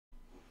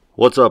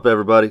What's up,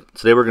 everybody?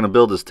 Today we're going to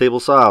build this table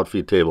saw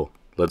outfeed table.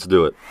 Let's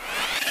do it.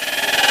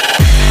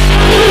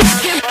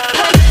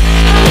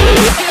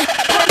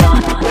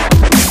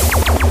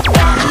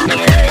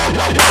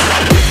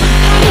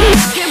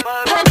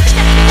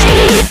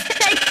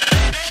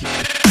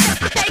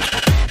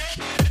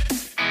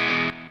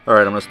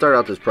 Alright, I'm going to start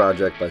out this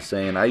project by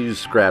saying I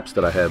used scraps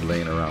that I had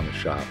laying around the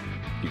shop.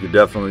 You could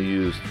definitely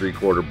use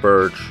 3/4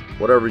 birch,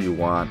 whatever you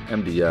want,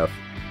 MDF,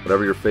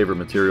 whatever your favorite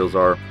materials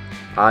are.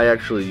 I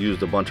actually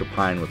used a bunch of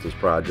pine with this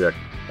project,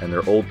 and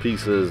they're old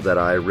pieces that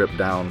I ripped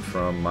down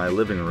from my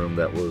living room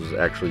that was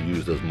actually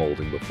used as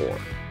molding before.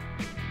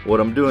 What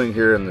I'm doing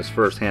here in this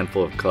first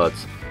handful of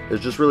cuts is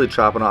just really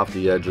chopping off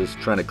the edges,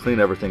 trying to clean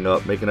everything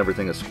up, making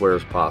everything as square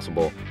as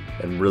possible,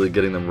 and really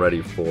getting them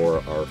ready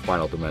for our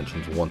final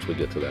dimensions once we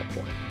get to that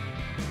point.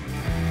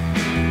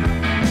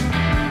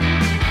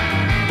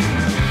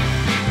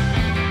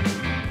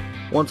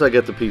 Once I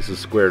get the pieces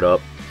squared up,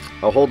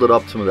 I'll hold it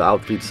up to the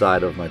outfeed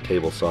side of my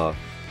table saw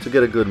to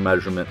get a good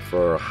measurement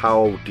for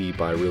how deep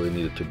I really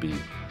need it to be,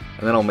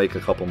 and then I'll make a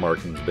couple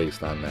markings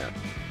based on that.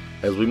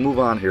 As we move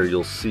on here,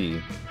 you'll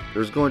see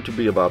there's going to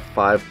be about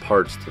 5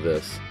 parts to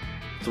this.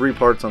 3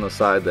 parts on the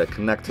side that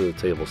connect to the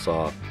table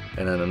saw,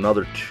 and then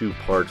another 2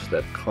 parts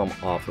that come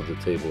off of the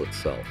table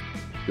itself.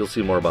 You'll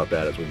see more about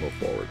that as we move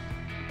forward.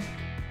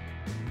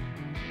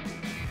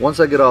 Once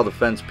I get all the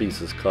fence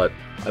pieces cut,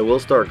 I will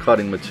start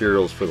cutting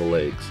materials for the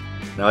legs.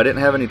 Now, I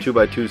didn't have any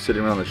 2x2s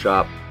sitting around the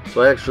shop,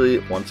 so I actually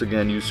once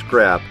again used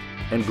scrap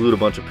and glued a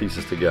bunch of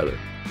pieces together.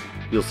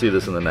 You'll see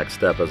this in the next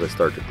step as I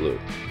start to glue.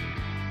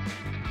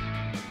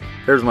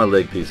 Here's my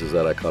leg pieces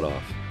that I cut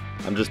off.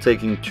 I'm just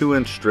taking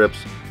 2-inch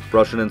strips,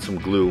 brushing in some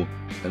glue,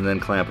 and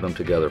then clamping them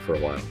together for a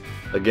while.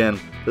 Again,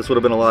 this would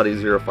have been a lot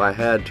easier if I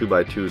had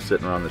 2x2s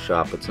sitting around the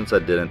shop, but since I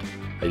didn't,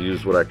 I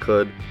used what I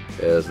could,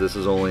 as this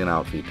is only an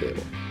outfeed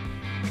table.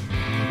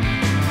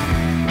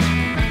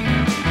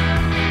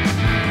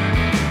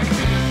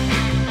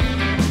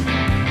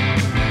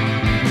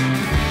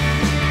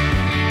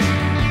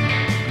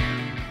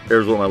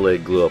 Here's what my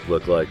leg glue up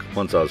looked like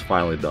once I was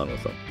finally done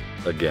with them.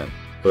 Again,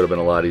 it would have been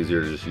a lot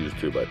easier to just use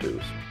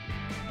 2x2s.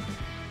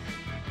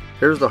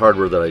 Here's the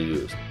hardware that I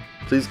used.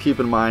 Please keep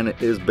in mind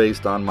it is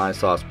based on my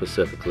saw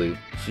specifically,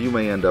 so you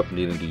may end up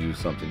needing to use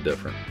something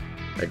different.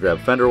 I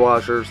grabbed fender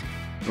washers,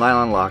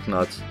 nylon lock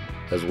nuts,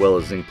 as well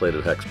as zinc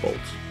plated hex bolts.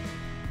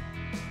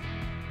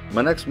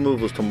 My next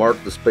move was to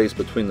mark the space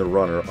between the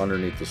runner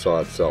underneath the saw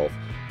itself.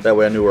 That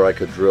way I knew where I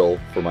could drill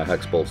for my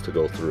hex bolts to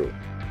go through.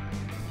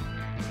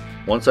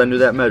 Once I knew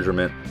that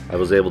measurement, I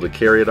was able to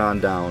carry it on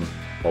down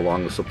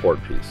along the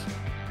support piece.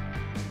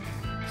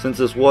 Since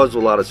this was a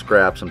lot of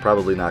scraps and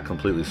probably not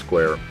completely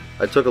square,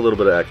 I took a little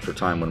bit of extra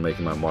time when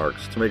making my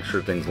marks to make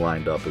sure things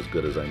lined up as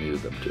good as I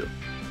needed them to.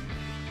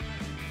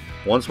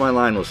 Once my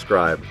line was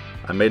scribed,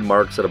 I made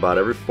marks at about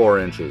every 4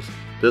 inches.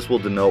 This will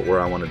denote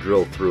where I want to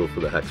drill through for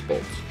the hex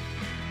bolts.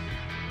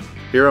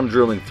 Here I'm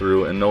drilling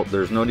through, and note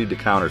there's no need to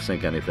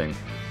countersink anything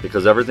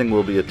because everything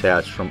will be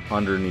attached from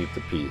underneath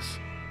the piece.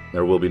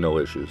 There will be no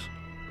issues.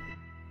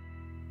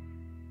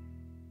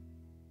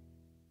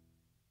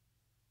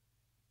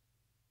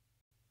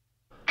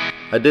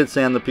 I did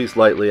sand the piece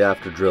lightly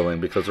after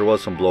drilling because there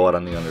was some blowout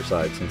on the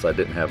underside since I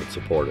didn't have it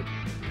supported.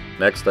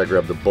 Next, I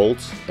grabbed the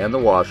bolts and the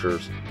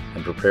washers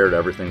and prepared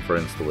everything for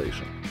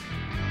installation.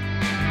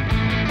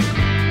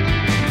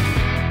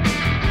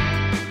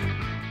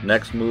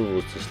 Next move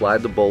was to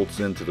slide the bolts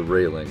into the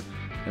railing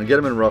and get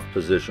them in rough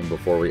position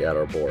before we add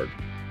our board.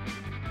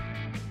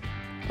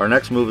 Our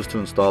next move is to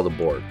install the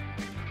board.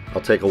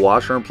 I'll take a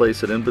washer and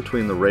place it in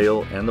between the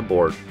rail and the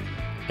board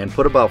and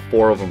put about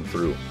 4 of them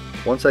through.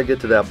 Once I get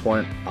to that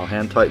point, I'll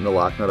hand tighten the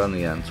lock nut on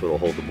the end so it'll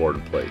hold the board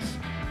in place.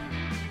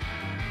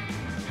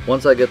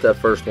 Once I get that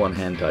first one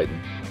hand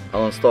tightened,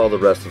 I'll install the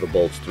rest of the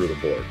bolts through the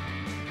board.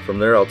 From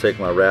there, I'll take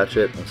my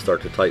ratchet and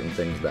start to tighten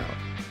things down.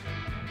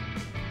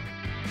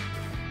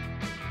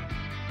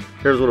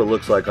 Here's what it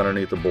looks like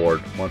underneath the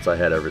board once I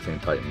had everything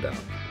tightened down.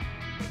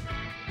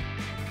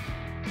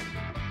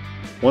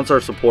 Once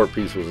our support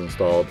piece was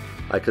installed,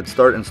 I could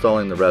start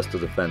installing the rest of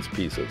the fence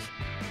pieces.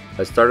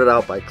 I started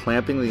out by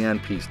clamping the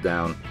end piece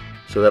down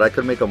so that I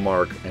could make a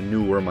mark and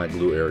knew where my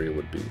glue area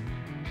would be.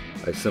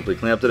 I simply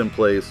clamped it in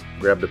place,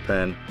 grabbed a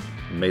pen,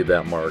 and made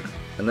that mark,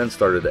 and then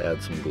started to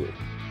add some glue.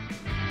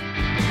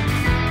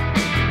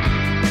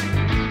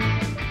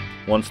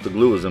 Once the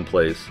glue was in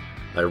place,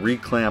 I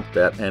re-clamped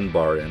that end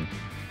bar in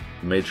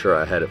and made sure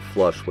I had it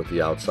flush with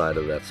the outside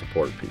of that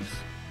support piece.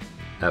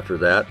 After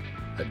that,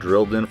 I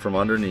drilled in from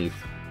underneath,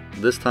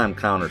 this time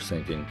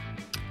countersinking,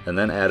 and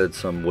then added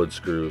some wood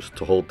screws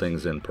to hold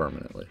things in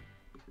permanently.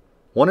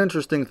 One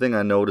interesting thing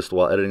I noticed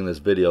while editing this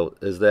video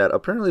is that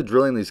apparently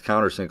drilling these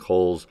countersink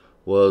holes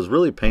was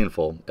really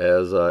painful,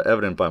 as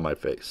evident by my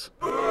face.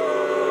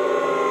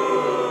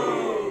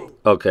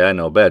 Okay, I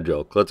know, bad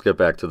joke. Let's get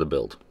back to the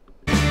build.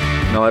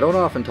 Now, I don't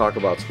often talk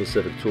about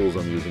specific tools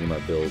I'm using in my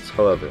builds.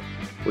 However,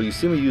 what you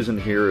see me using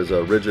here is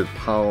a rigid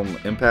palm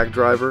impact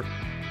driver.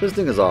 This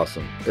thing is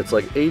awesome. It's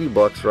like 80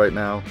 bucks right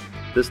now,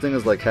 This thing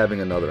is like having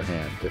another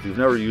hand. If you've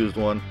never used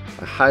one,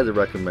 I highly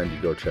recommend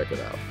you go check it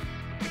out.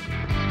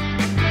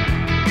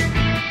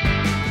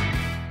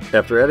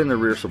 After adding the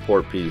rear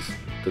support piece,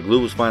 the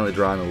glue was finally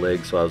dry on the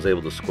legs, so I was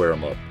able to square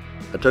them up.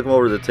 I took them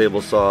over to the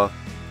table saw,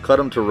 cut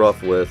them to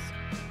rough width,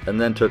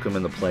 and then took them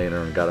in the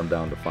planer and got them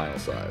down to final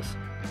size.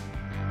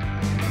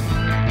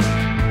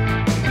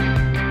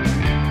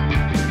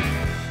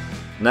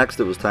 Next,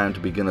 it was time to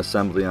begin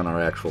assembly on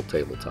our actual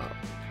tabletop.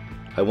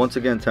 I once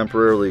again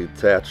temporarily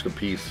attached a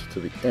piece to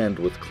the end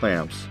with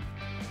clamps,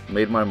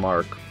 made my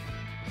mark,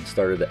 and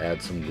started to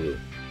add some glue.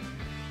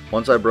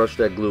 Once I brushed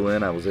that glue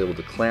in, I was able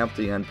to clamp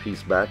the end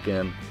piece back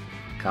in,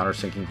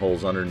 countersinking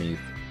holes underneath,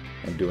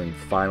 and doing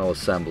final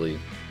assembly,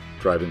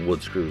 driving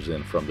wood screws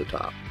in from the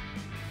top.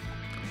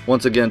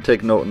 Once again,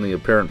 take note in the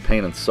apparent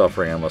pain and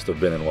suffering I must have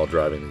been in while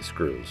driving these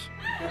screws.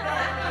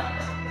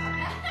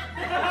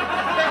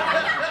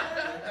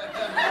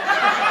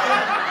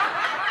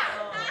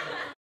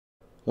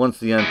 Once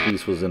the end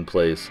piece was in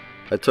place,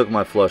 I took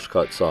my flush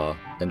cut saw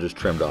and just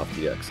trimmed off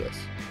the excess.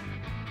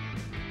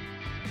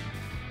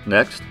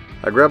 Next,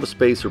 I grab a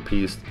spacer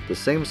piece the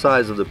same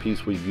size of the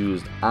piece we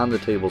used on the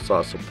table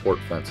saw support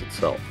fence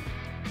itself.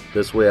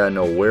 This way I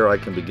know where I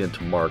can begin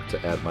to mark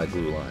to add my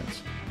glue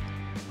lines.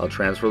 I'll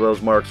transfer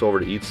those marks over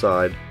to each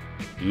side,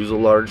 use a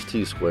large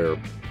T-square,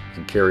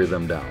 and carry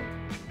them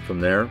down. From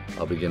there,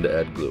 I'll begin to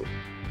add glue.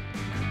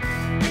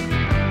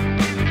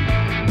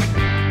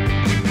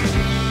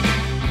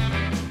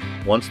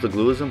 Once the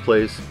glue is in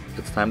place,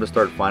 it's time to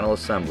start final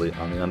assembly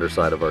on the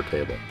underside of our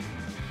table.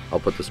 I'll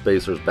put the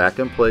spacers back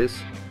in place,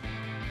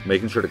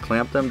 making sure to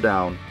clamp them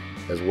down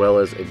as well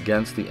as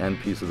against the end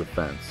piece of the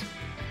fence.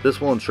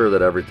 This will ensure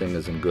that everything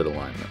is in good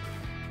alignment.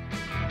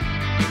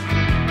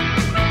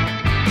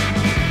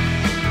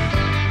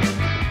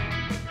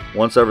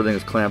 Once everything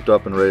is clamped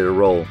up and ready to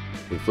roll,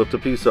 we flip the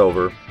piece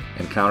over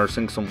and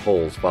countersink some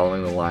holes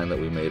following the line that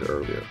we made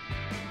earlier.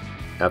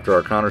 After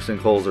our countersink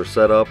holes are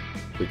set up,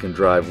 we can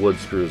drive wood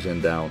screws in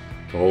down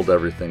to hold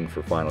everything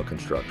for final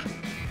construction.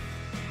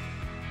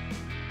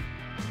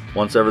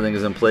 Once everything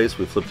is in place,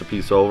 we flip the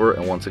piece over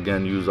and once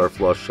again use our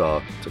flush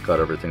saw to cut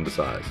everything to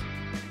size.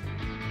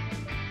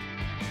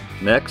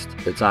 Next,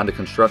 it's on to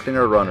constructing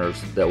our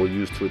runners that we'll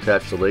use to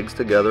attach the legs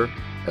together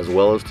as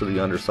well as to the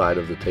underside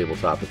of the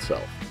tabletop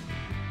itself.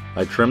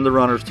 I trimmed the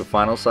runners to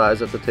final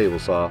size at the table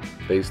saw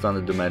based on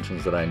the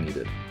dimensions that I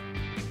needed.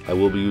 I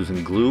will be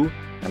using glue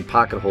and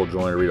pocket hole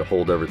joinery to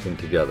hold everything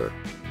together.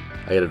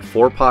 I added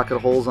 4 pocket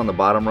holes on the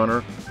bottom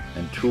runner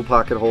and 2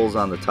 pocket holes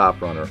on the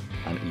top runner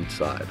on each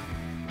side.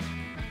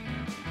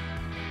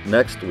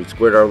 Next, we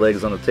squared our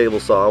legs on the table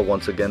saw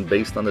once again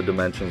based on the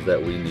dimensions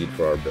that we need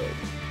for our build.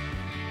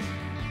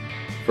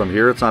 From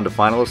here, it's on to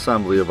final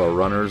assembly of our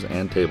runners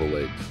and table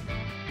legs.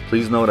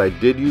 Please note I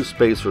did use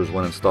spacers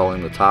when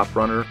installing the top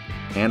runner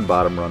and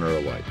bottom runner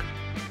alike.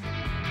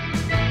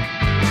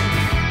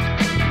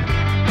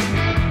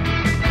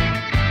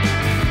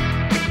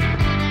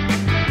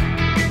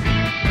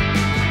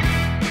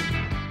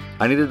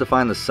 I needed to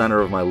find the center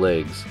of my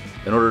legs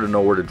in order to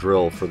know where to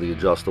drill for the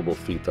adjustable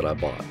feet that I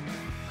bought.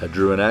 I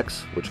drew an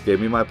X, which gave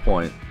me my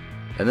point,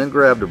 and then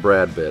grabbed a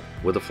brad bit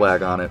with a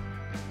flag on it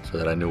so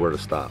that I knew where to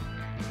stop.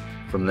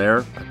 From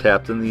there, I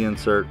tapped in the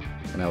insert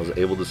and I was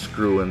able to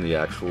screw in the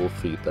actual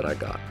feet that I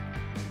got.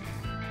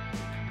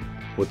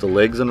 With the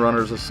legs and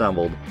runners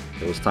assembled,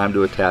 it was time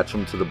to attach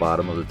them to the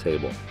bottom of the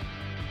table.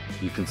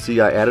 You can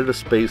see I added a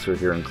spacer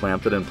here and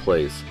clamped it in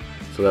place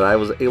so that I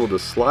was able to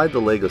slide the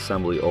leg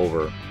assembly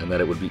over and that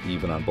it would be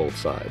even on both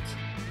sides.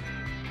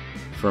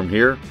 From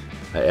here,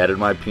 I added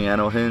my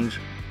piano hinge,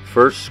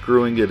 first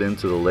screwing it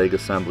into the leg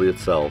assembly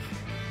itself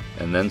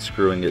and then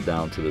screwing it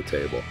down to the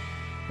table,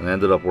 and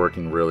ended up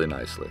working really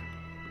nicely.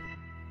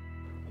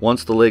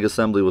 Once the leg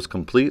assembly was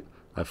complete,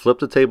 I flipped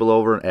the table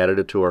over and added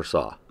it to our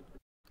saw.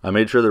 I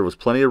made sure there was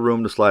plenty of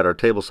room to slide our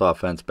table saw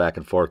fence back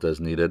and forth as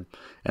needed,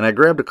 and I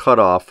grabbed a cut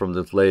off from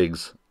the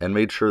legs and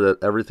made sure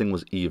that everything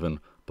was even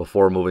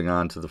before moving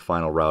on to the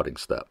final routing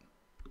step.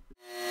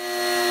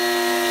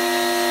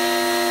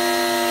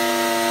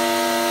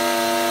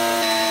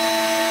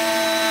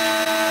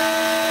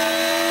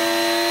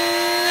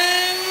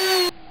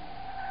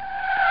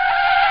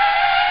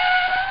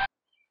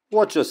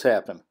 What just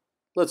happened?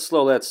 Let's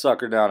slow that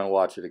sucker down and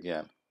watch it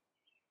again.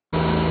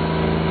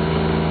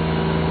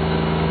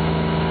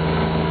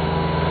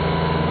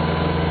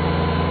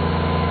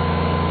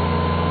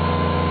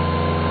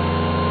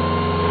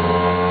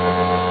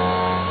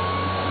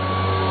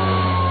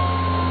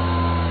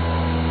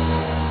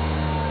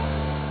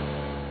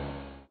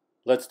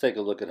 Let's take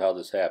a look at how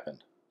this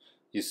happened.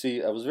 You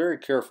see, I was very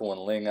careful when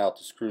laying out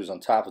the screws on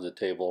top of the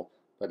table,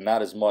 but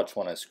not as much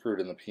when I screwed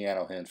in the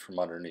piano hinge from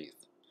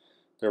underneath.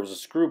 There was a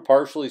screw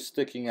partially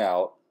sticking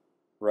out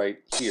right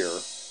here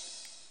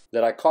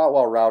that I caught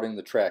while routing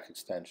the track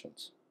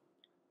extensions.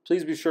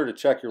 Please be sure to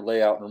check your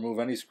layout and remove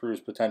any screws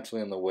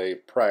potentially in the way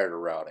prior to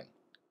routing,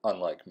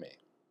 unlike me.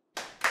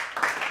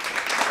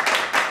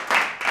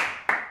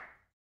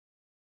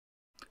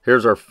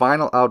 Here's our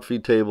final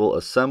outfeed table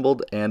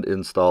assembled and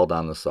installed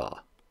on the saw.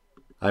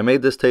 I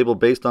made this table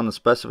based on the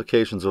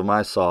specifications of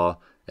my saw,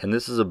 and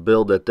this is a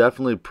build that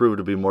definitely proved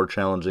to be more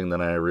challenging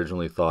than I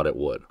originally thought it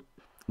would.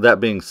 That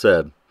being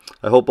said,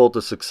 I hope both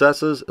the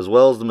successes as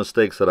well as the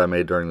mistakes that I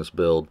made during this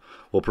build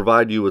will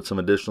provide you with some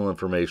additional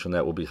information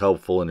that will be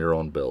helpful in your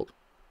own build.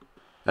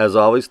 As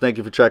always, thank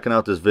you for checking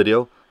out this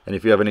video, and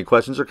if you have any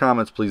questions or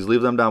comments, please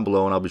leave them down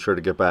below and I'll be sure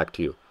to get back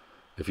to you.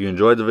 If you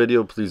enjoyed the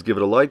video, please give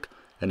it a like,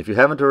 and if you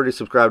haven't already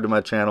subscribed to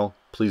my channel,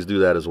 please do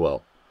that as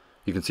well.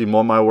 You can see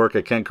more of my work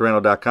at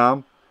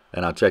kencarrano.com,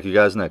 and I'll check you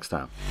guys next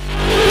time.